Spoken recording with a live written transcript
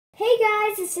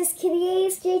guys, this is Kitty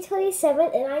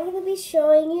ASJ27 and I'm going to be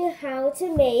showing you how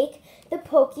to make the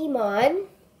Pokemon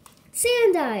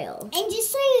sandile. And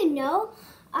just so you know,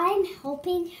 I'm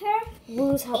helping her.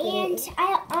 Lou's helping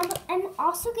And I'm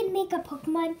also going to make a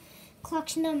Pokemon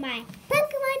collection of my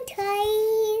Pokemon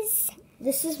toys.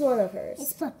 This is one of hers.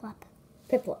 It's Piplup.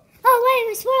 Piplup. Oh, wait,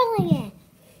 I'm swirling it.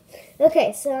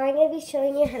 Okay, so I'm going to be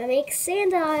showing you how to make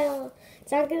sandile.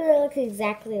 It's not going to look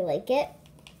exactly like it,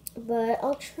 but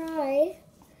I'll try.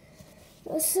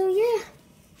 So yeah,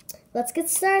 let's get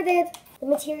started. The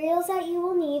materials that you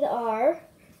will need are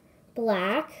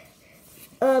black.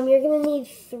 You're gonna need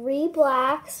 3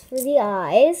 blacks for the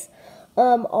eyes.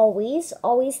 Always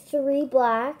 3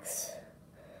 blacks.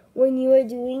 When you are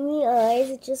doing the eyes,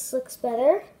 it just looks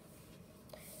better.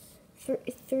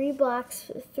 3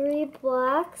 blacks.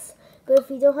 But if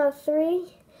you don't have 3,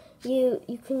 you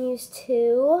can use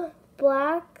 2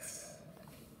 blacks.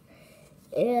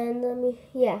 And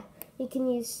you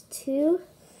can use 2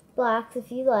 blacks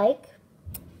if you like.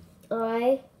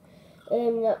 I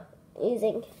am not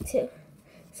using 2.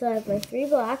 So I have my 3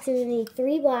 blacks. You're going to need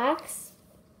 3 blacks.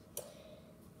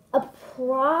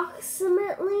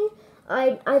 Approximately,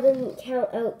 I didn't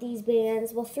count out these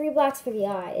bands. Well, 3 blacks for the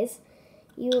eyes.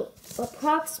 You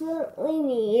approximately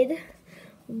need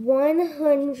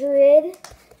 100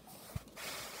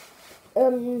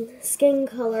 skin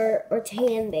color or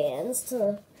tan bands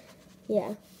to,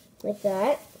 like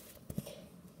that.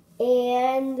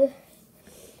 And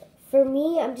for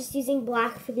me, I'm just using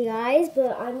black for the eyes,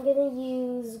 but I'm gonna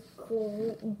use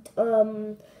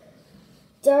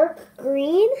dark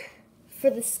green for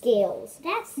the scales.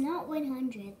 That's not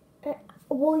 100.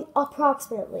 Well,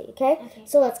 approximately, okay?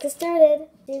 So let's get started.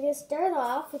 You're gonna start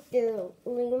off with your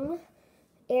loom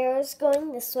arrows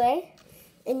going this way,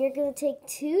 and you're gonna take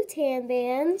 2 tan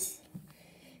bands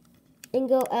and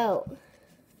go out.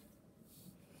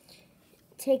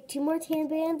 Take 2 more tan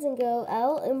bands and go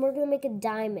out, and we're going to make a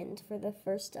diamond for the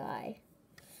first eye.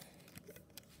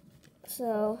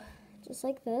 So, just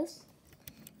like this.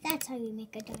 That's how you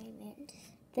make a diamond.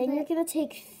 Then you're going to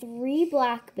take 3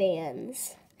 black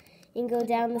bands and go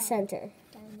down the center.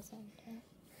 Down the center.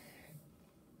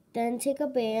 Then take a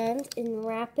band and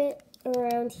wrap it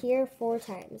around here 4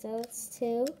 times. So it's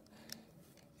 2,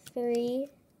 3,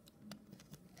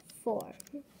 4.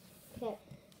 Okay,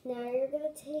 now you're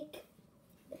going to take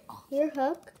your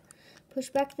hook, push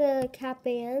back the cap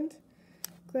band,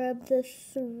 grab the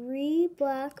 3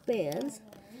 black bands,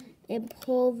 and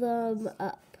pull them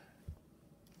up.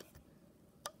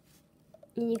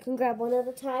 And you can grab 1 at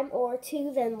a time, or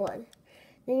 2, then 1.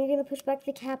 Then you're going to push back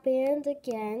the cap band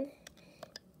again,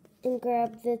 and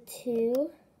grab the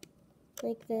 2,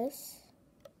 like this.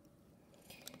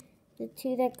 The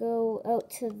 2 that go out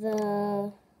to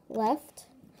the left.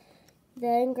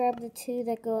 Then grab the 2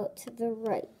 that go out to the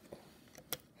right.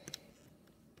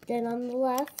 Then on the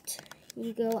left,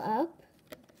 you go up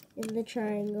in the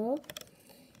triangle,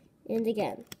 and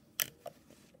again.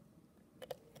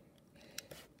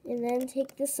 And then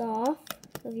take this off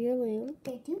of your loom.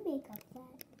 They do make up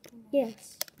that.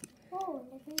 Yes. Oh,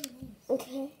 they're very nice.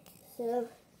 Okay, so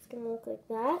it's going to look like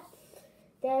that.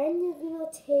 Then you're going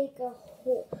to take a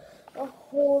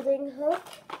holding hook.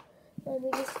 Let me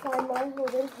just find my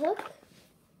holding hook.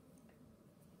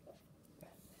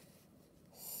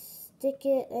 Stick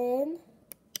it in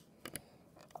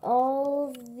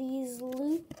all these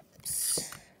loops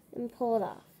and pull it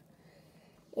off.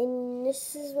 And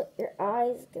this is what your eye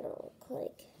is going to look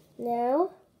like. Now,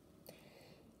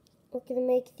 we're going to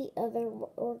make the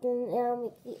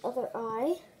other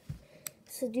eye.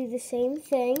 So do the same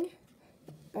thing.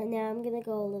 And now I'm going to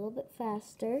go a little bit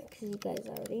faster because you guys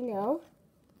already know.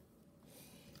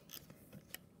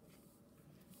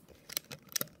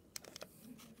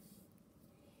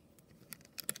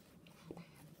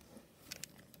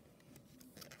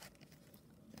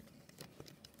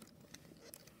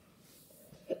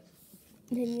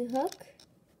 Then you hook.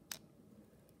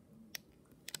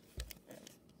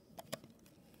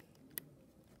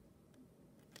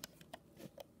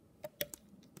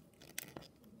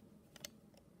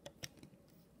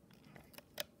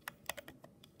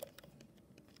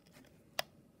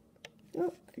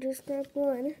 Oh, I just grabbed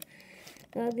 1.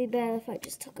 That would be bad if I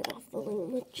just took it off the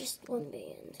loom with just 1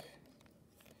 band.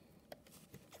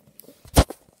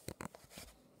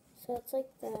 So it's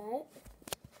like that.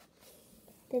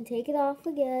 Then take it off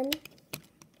again.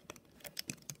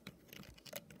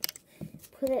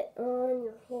 Put it on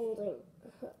your holding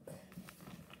hook.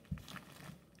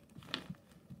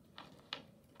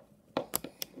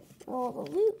 All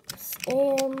the loops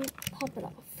and pop it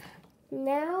off.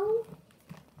 Now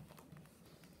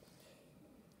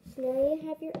now you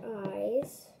have your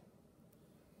eyes,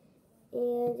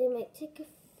 and it might take a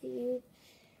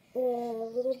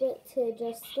little bit to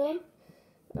adjust them.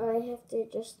 I have to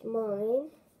adjust mine.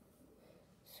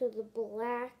 So the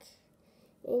black,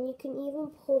 and you can even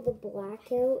pull the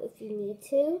black out if you need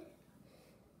to.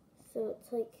 So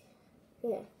it's like,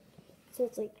 yeah. So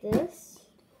it's like this,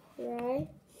 right?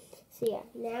 So yeah,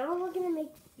 now we're gonna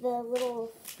make the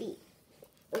little feet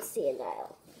of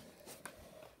sandile.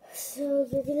 So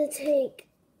you're gonna take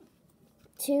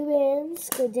 2 bands,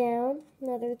 go down,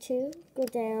 another 2, go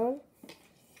down,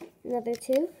 another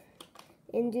 2,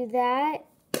 and do that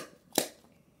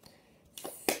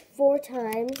 4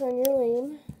 times on your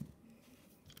loom.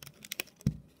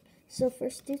 So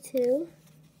first do 2,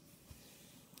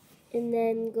 and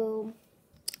then go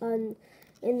on,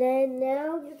 and then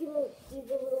now you're gonna do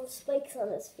the little spikes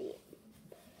on his feet.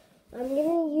 I'm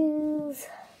gonna use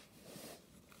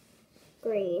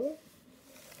green.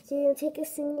 So you're gonna take a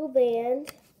single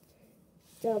band,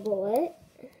 double it,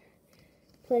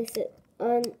 place it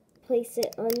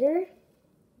under,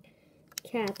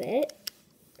 cap it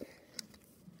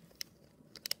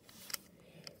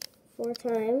 4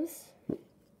 times,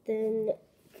 then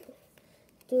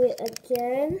do it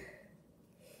again,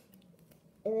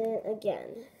 and then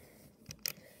again.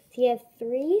 So you have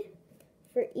 3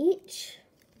 for each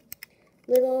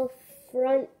little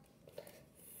front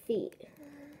feet.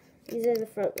 These are the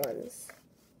front ones.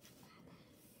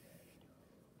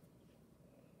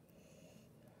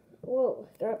 Whoa,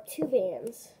 got up 2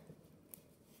 bands.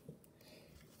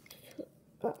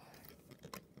 Oh.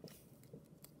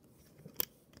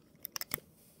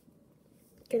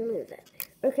 Gonna move that.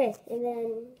 Okay, and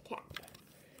then cap.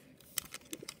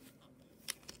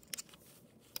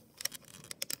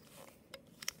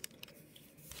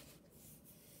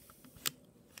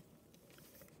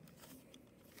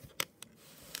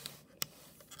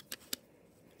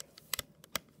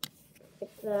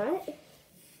 Like that.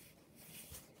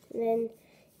 And then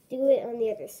do it on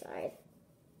the other side.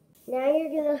 Now you're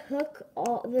gonna hook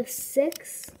all the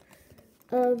 6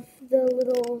 of the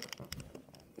little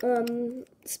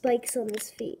spikes on his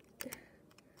feet.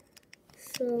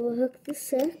 So hook the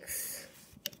 6.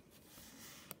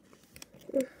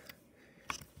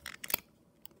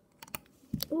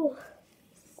 Oh,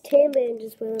 tan band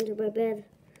just went under my bed.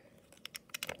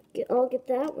 I'll get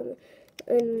that one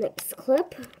in the next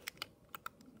clip.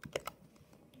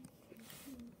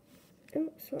 Oh,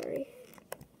 sorry.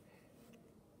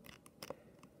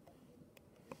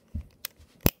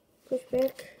 Push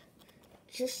back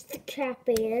just the cap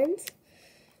band.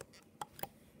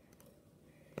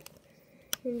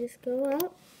 And just go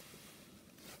up.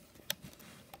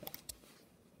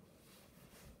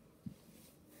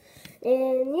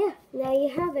 And yeah, now you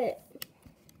have it.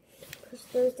 Push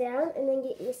those down and then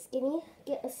get a skinny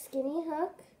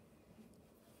hook.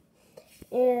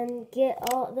 And get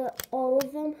all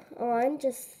of them on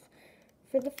just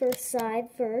for the first side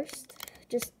first,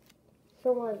 just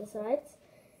for one of the sides.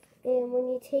 And when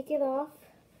you take it off,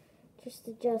 just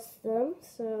adjust them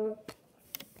so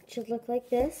it should look like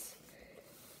this.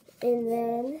 And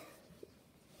then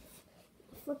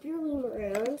flip your loom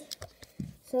around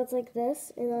so it's like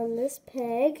this. And on this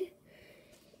peg,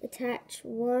 attach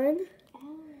one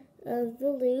of the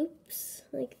loops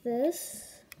like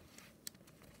this.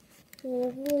 One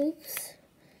of the loops,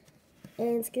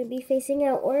 and it's going to be facing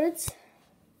outwards.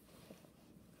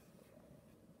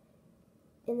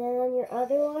 And then on your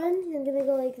other one, you're going to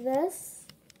go like this.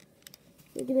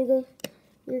 You're going to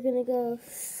go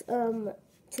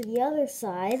to the other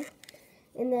side,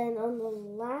 and then on the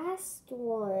last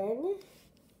one,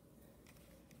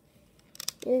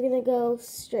 you're going to go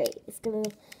straight. It's going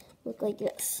to look like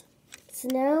this. So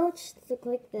now it should look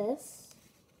like this.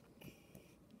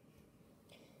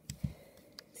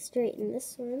 Straighten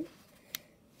this one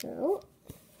out,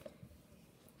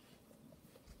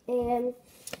 and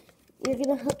you're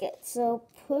gonna hook it. So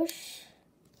push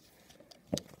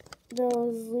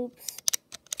those loops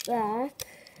back,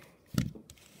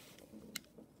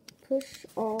 push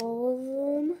all of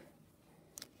them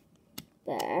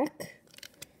back,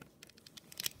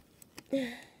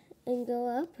 and go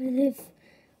up. And if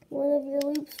one of your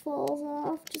loops falls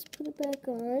off, just put it back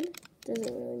on.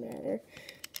 Doesn't really matter.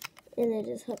 And then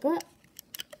just hook up,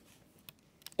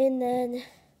 and then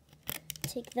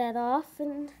take that off,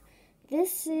 and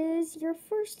this is your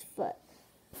first foot.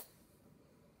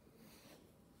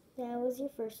 That was your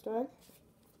first one,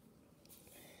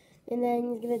 and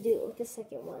then you're gonna do it with the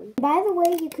second one. By the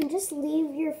way, you can just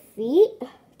leave your feet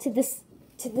to the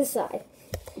side,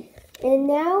 and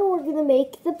now we're gonna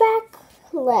make the back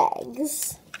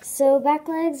legs. So back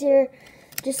legs, you're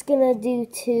just gonna do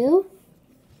 2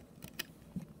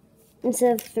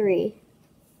 instead of 3.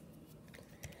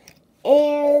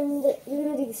 And you're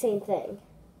gonna do the same thing.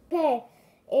 Okay,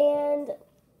 and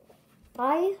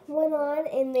I went on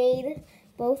and made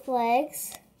both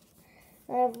legs.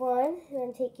 I have one, and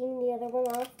I'm taking the other one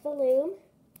off the loom.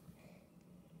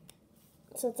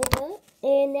 So it's like that.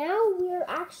 And now we're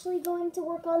actually going to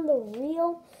work on the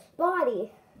real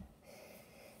body.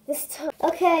 This time.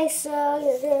 Okay, so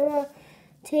you're gonna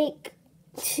take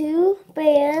 2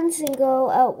 bands and go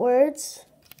outwards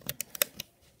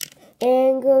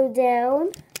and go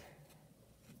down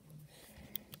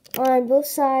on both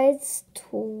sides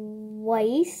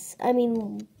twice.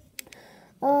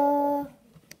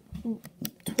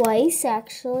 Twice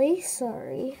actually,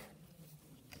 sorry.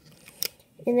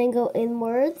 And then go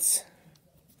inwards.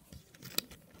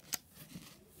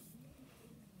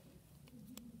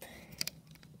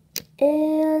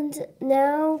 And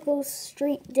now go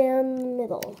straight down the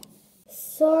middle.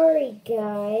 Sorry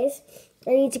guys,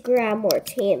 I need to grab more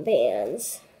tan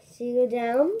bands. So you go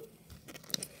down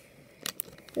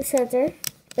the center.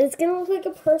 It's gonna look like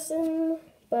a person,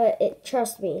 but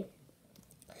trust me,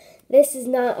 this is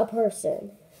not a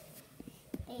person.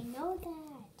 I know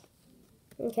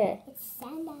that. Okay. It's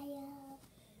sandile.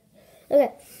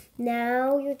 Okay,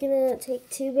 now you're gonna take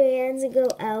 2 bands and go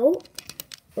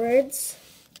outwards.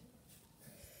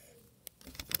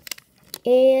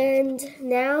 And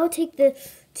now take the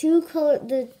 2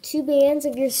 bands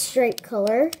of your stripe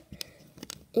color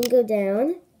and go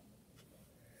down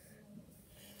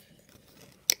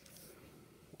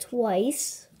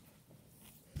twice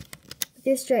with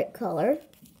your stripe color.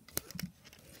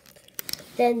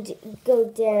 Then go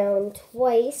down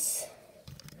twice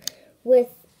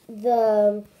with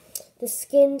the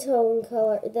skin tone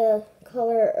color, the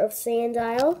color of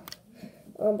sandile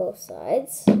on both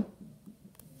sides.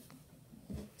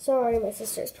 Sorry, my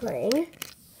sister's playing.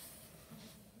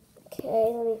 Okay,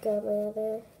 let me grab my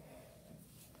other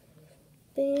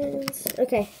bands.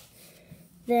 Okay,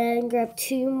 then grab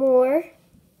 2 more.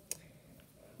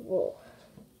 Whoa.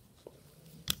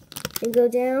 And go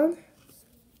down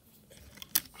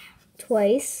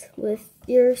twice with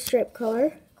your strip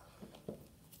color.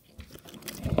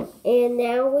 And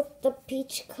now with the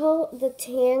peach color, the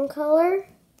tan color,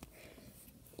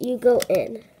 you go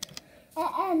in.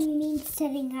 You mean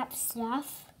setting up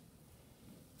stuff?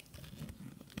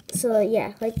 So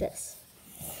yeah, like this.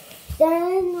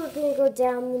 Then we're gonna go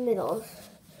down the middle.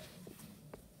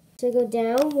 So go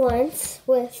down once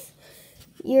with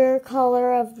your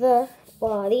color of the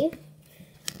body.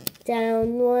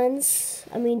 Down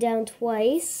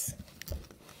twice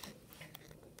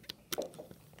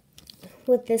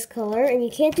with this color, and you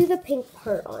can't do the pink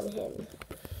part on him.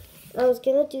 I was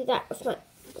gonna do that with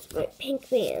my pink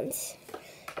bands.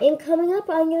 And coming up,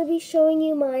 I'm gonna be showing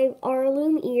you my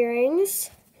heirloom earrings,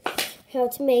 how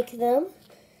to make them.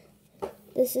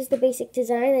 This is the basic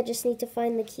design. I just need to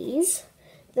find the keys,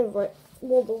 the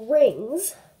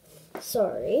rings.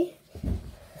 Sorry.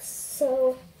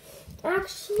 So,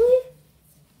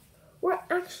 we're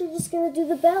actually just gonna do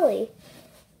the belly.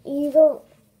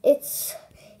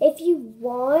 If you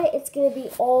want, it's gonna be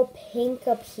all pink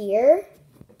up here,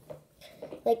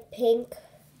 like pink.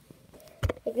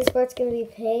 Like this part's gonna be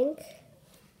pink.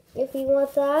 If you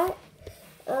want that,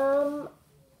 I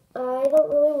don't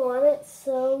really want it,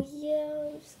 so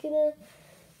yeah, I'm just gonna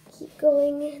keep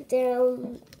going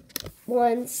down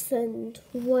once and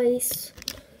twice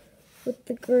with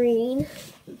the green.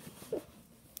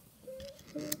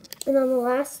 And on the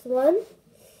last one,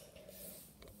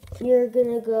 you're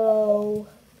gonna go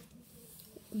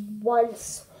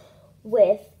once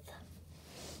with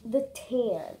the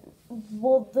tan.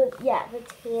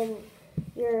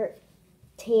 Your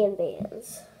tan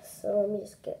bands. So let me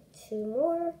just get 2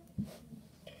 more.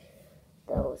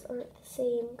 Those aren't the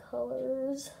same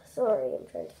colors. Sorry, I'm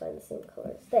trying to find the same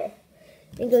colors. There.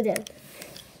 And go down.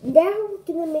 Now we're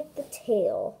gonna make the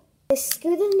tail. I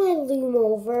scooted my loom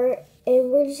over,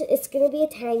 and it's gonna be a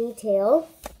tiny tail.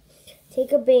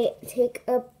 Take a band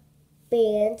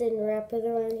and wrap it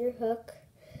around your hook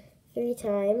 3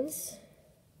 times.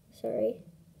 Sorry.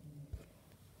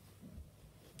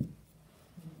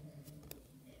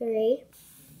 3.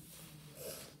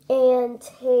 And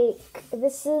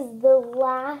this is the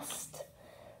last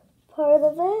part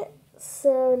of it.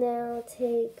 So now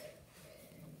take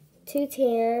 2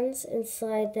 tans and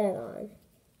slide that on.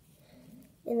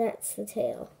 And that's the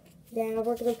tail. Now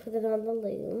we're going to put it on the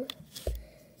loom.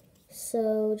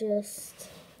 So just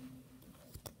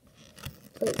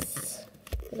place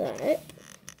that.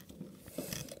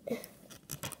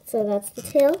 So that's the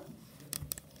tail.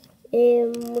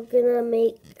 And we're gonna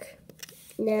make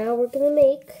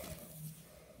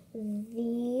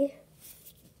the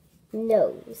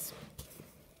nose.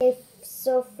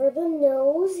 So for the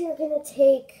nose, you're gonna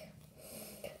take,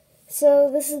 so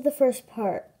this is the first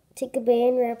part. Take a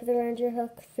band, wrap it around your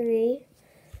hook 3.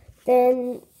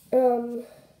 Then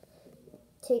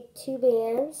take two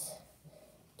bands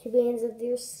of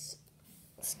your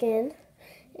skin,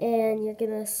 and you're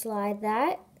gonna slide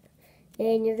that,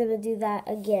 and you're gonna do that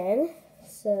again.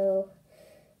 So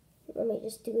let me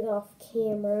just do it off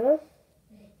camera.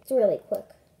 It's really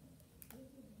quick.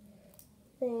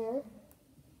 There.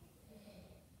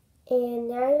 And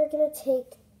now you're going to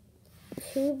take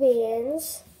 2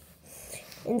 bands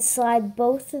and slide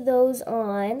both of those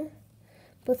on,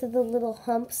 both of the little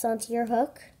humps onto your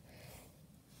hook,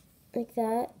 like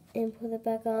that, and put it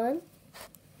back on.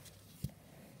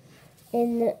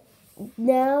 And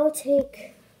now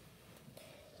take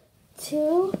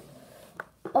 2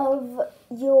 of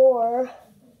your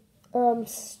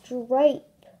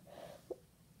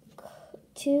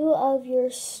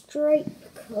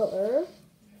stripe color.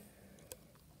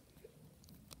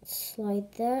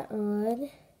 Slide that on,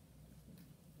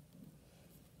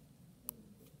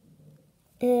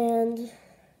 and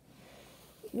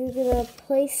you're gonna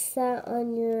place that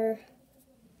on your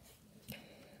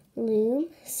loom.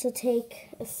 So take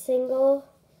a single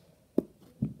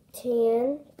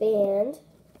tan band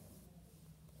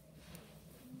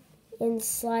and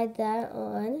slide that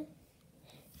on.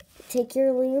 Take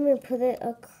your loom and put it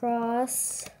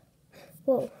across.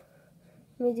 Whoa.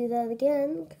 Let me do that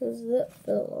again, because that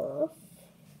fell off.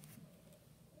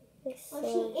 Well,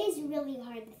 she is really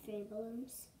hard to thread the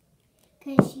looms,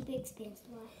 because she makes pants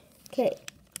a lot. Okay,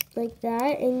 like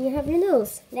that, and you have your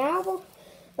nose. Now,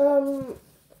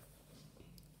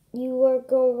 you are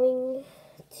going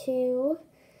to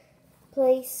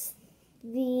place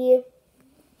the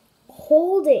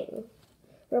holding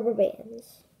rubber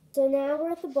bands. So now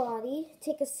we're at the body.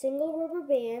 Take a single rubber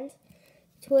band,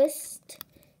 twist,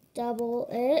 double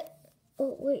it.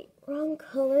 Oh wait, wrong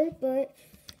color, but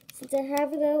since I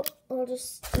have it out, I'll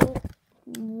just do it.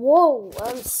 Whoa,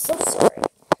 I'm so sorry.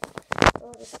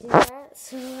 I'll just do that.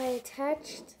 So I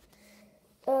attached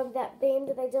that band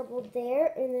that I doubled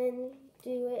there, and then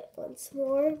do it once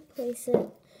more. Place it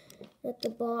at the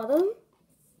bottom.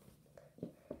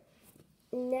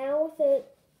 Now with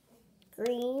it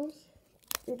green,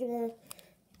 you're gonna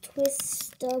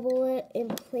twist, double it,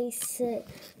 and place it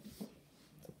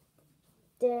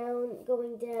down,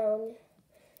 going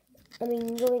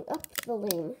up the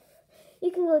loom.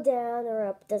 You can go down or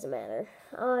up, doesn't matter.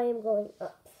 I am going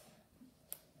up.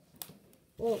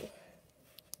 Whoa.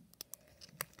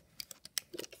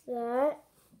 Like that.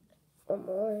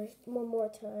 One more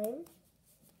time.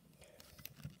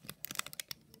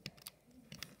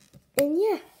 And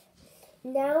yeah,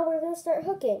 now we're gonna start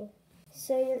hooking.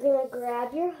 So you're gonna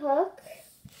grab your hook,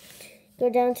 go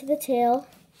down to the tail,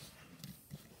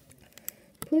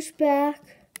 push back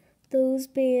those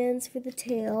bands for the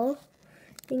tail,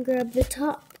 and grab the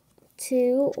top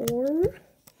 2 or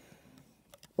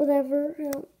whatever.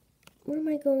 Where am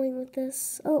I going with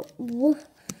this? Oh,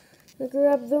 I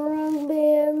grabbed the wrong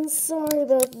bands. Sorry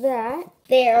about that.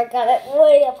 There, I got it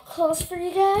way up close for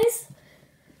you guys.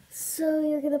 So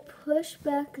you're gonna push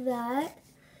back that,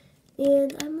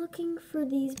 and I'm looking for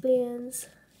these bands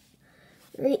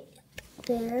right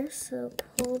there. So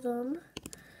pull them,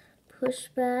 push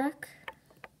back,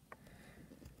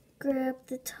 grab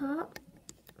the top.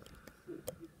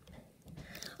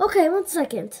 Okay, 1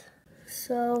 second.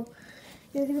 So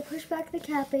you're gonna push back the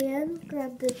cap band,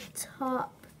 grab the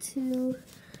top 2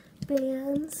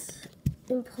 bands,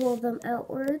 and pull them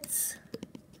outwards.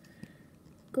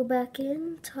 Go back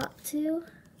in, top 2,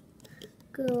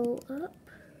 go up.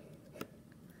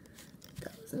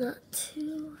 That was not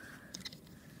 2.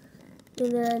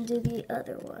 And then do the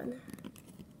other one.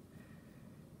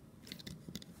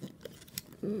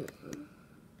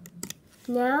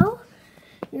 Now,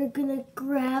 you're gonna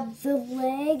grab the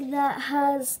leg that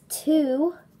has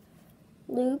 2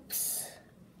 loops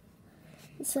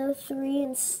instead of 3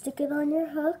 and stick it on your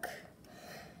hook.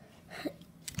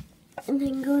 And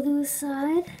then go to the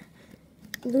side,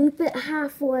 loop it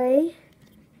halfway,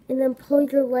 and then pull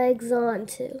your legs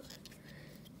onto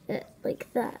it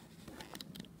like that.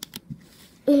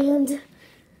 And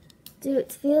do it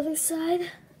to the other side.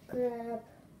 Grab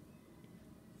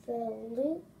the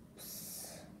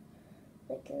loops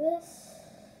like this.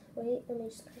 Wait, let me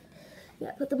just,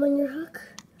 yeah, put them on your hook.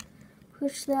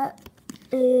 Push that,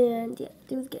 and yeah,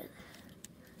 do it again.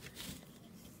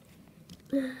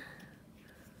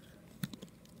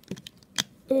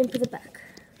 And put it back.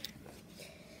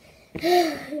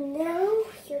 Now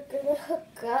you're gonna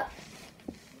hook up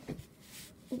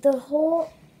the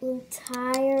whole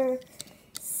entire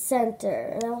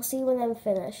center, and I'll see when I'm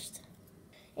finished.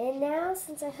 And now,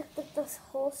 since I hooked up this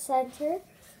whole center,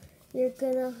 you're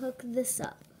gonna hook this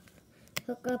up.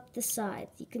 Hook up the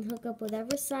sides. You can hook up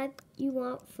whatever side you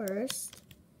want first.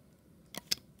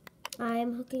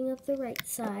 I'm hooking up the right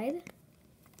side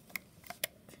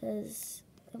because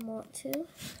I want to.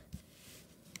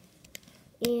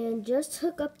 And just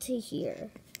hook up to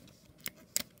here.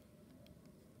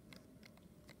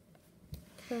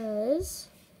 Because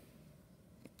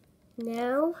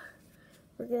now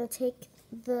we're going to take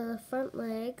the front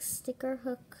legs, stick our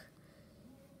hook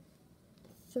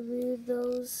through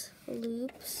those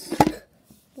loops.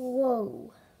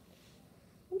 Whoa.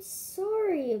 I'm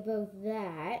sorry about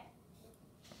that.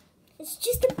 It's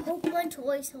just a Pokemon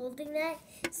toys holding that,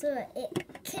 so it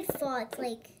could fall. It's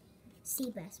like sea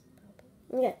bass.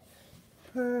 Okay.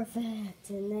 Perfect.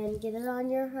 And then get it on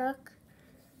your hook.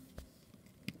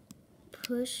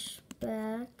 Push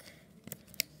back.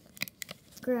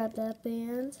 Grab that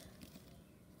band.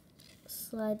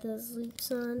 Slide those loops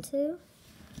onto.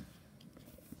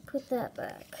 Put that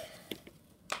back.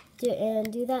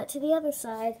 And do that to the other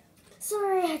side.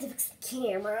 Sorry, I had to fix the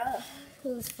camera. It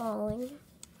was falling.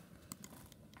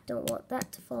 Don't want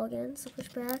that to fall again, so push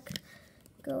back.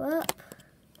 Go up.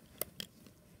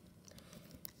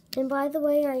 And by the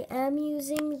way, I am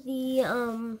using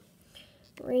the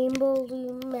Rainbow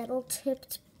Loom metal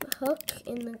tipped hook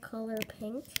in the color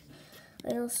pink.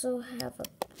 I also have a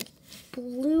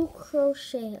blue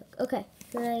crochet hook. Okay,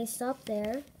 then I stop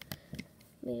there.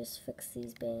 Let me just fix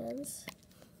these bands.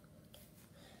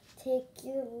 Take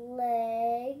your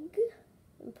leg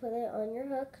and put it on your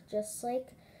hook, just like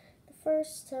the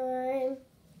first time.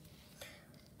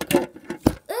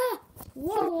 Ah!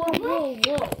 Whoa, whoa, whoa,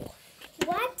 whoa.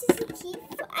 Why does it keep?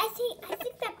 I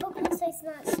think that Pokemon site's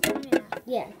not strong enough.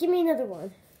 Yeah, give me another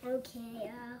one.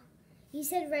 Okay. You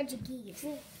said Regigigas.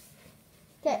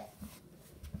 Okay.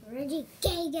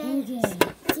 Regigigas.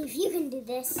 Okay. See if you can do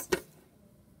this.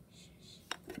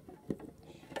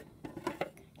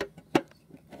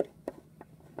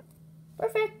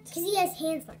 Perfect. Because he has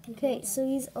hands that can. Okay, so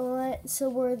he's on. So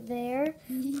we're there.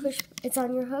 Push. It's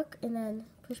on your hook, and then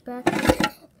push back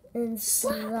and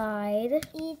slide.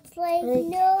 It's like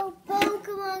no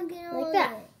Pokemon can hold Like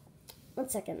that. it. 1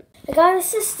 second. I got an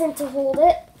assistant to hold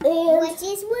it. And Which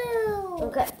is Woo.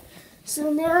 okay.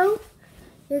 So now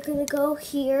you're gonna go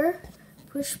here,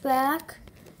 push back,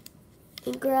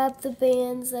 and grab the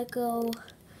bands that go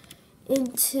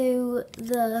into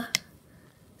the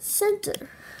center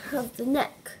of the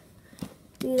neck.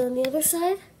 Do it on the other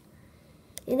side.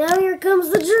 And now here comes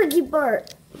the tricky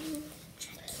part.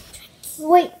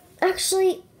 Wait,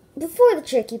 actually, before the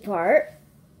tricky part,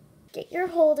 get your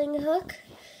holding hook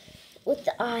with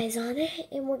the eyes on it,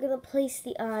 and we're gonna place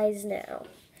the eyes now.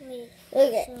 Wait.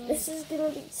 Okay, So- this is gonna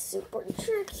be super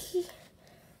tricky.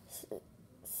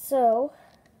 So,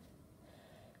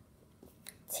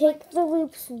 take the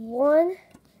loops one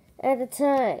at a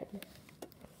time.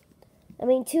 I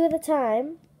mean, two at a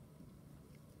time.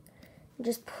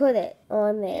 Just put it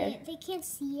on there, They can't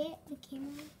see it. The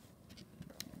camera.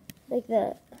 like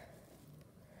that.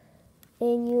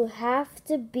 And you have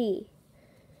to be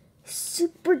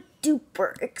super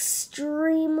duper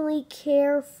extremely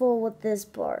careful with this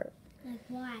part. Like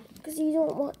why? Because you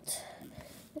don't want,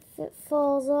 if it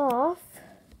falls off,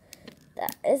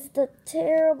 that is the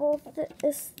terrible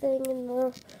thing in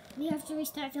the, We have to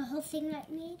restart the whole thing that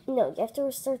we made. no, you have to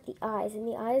restart the eyes, and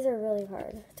the eyes are really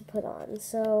hard to put on,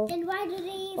 so, Then why do they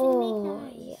even oh,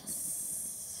 make eyes?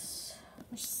 yes.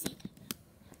 Or see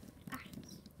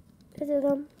eyes? I did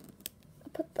them. I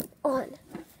put them on.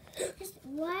 Just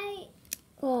why?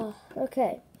 Oh,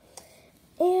 okay.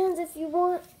 And if you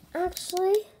want,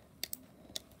 actually,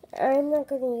 I'm not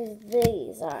going to use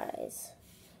these eyes.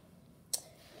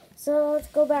 So let's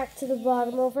go back to the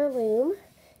bottom of our loom,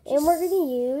 and we're going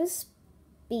to use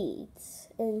beads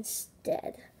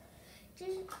instead.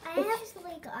 I have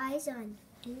like eyes on.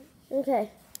 Okay.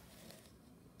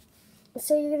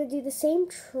 So you're going to do the same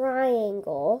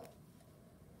triangle.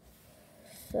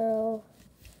 So,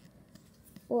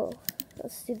 whoa.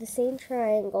 Let's do the same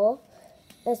triangle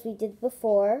as we did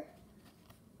before.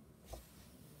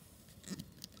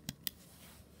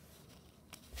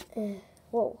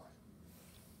 Whoa.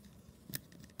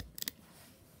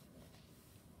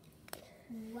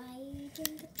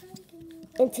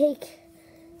 And take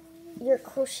your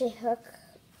crochet hook,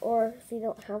 or if you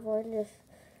don't have one,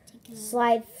 just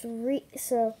slide three.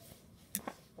 So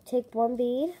take one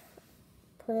bead,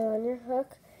 put it on your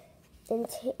hook, and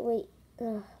wait.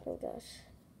 Oh my gosh.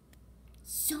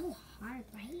 So hard,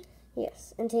 right?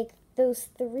 Yes, and take those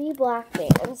 3 black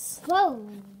bands. Whoa.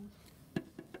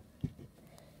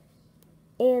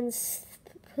 And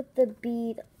put the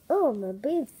bead. Oh, my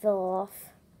bead fell off.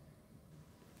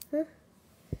 Huh?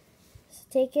 So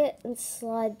take it and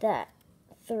slide that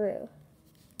through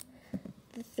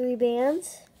the 3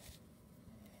 bands.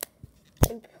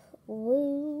 And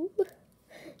pull.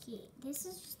 Okay, this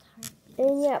is just hard.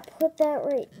 And yeah, put that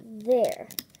right there.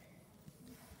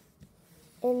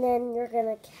 And then you're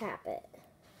gonna cap it.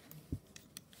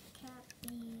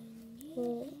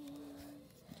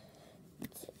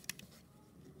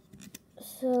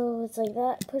 So it's like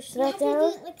that. Push You that have to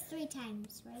down. do it like 3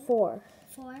 times, right? 4.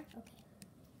 4? Okay.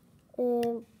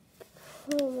 And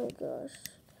oh my gosh.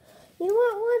 You know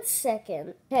what? 1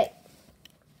 second. Okay.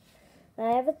 I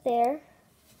have it there.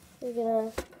 We're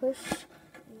gonna push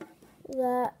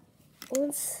that.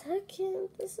 1 second.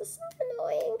 This is so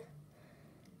annoying.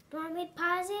 Do you want me to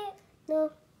pause it?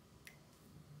 No.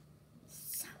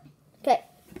 Okay.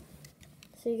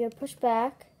 So you're gonna push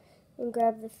back and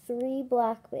grab the 3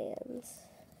 black bands.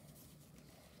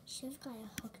 Should have got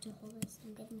a hook to hold this.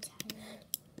 I'm getting tired.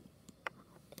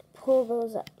 Pull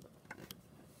those up.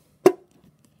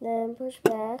 Then push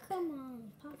back Come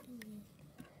on, popping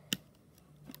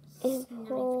it. and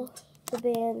pull the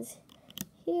bands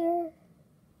here.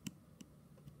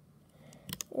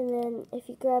 And then if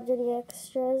you grabbed any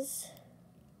extras,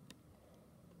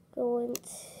 going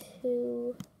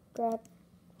to grab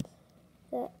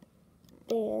that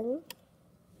band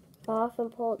off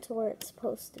and pull it to where it's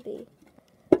supposed to be.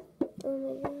 Oh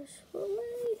my gosh,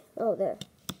 oh there.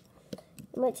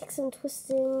 It might take some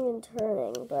twisting and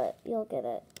turning, but you'll get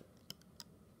it.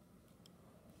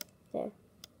 There.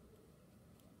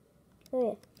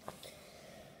 Oh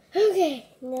yeah. Okay,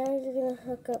 now you're going to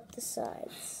hook up the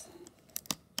sides.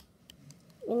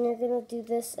 And you're going to do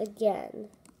this again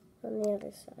on the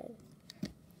other side.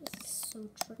 This is so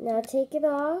tricky. Now take it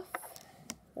off.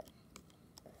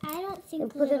 I don't think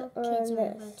And put little it on kids are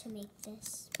this. able to make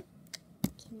this.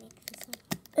 Can make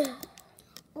this up.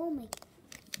 Oh my.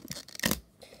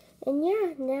 And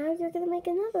yeah, now you're going to make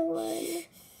another one.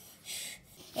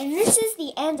 And this is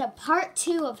the end of part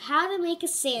 2 of how to make a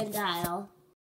sandile.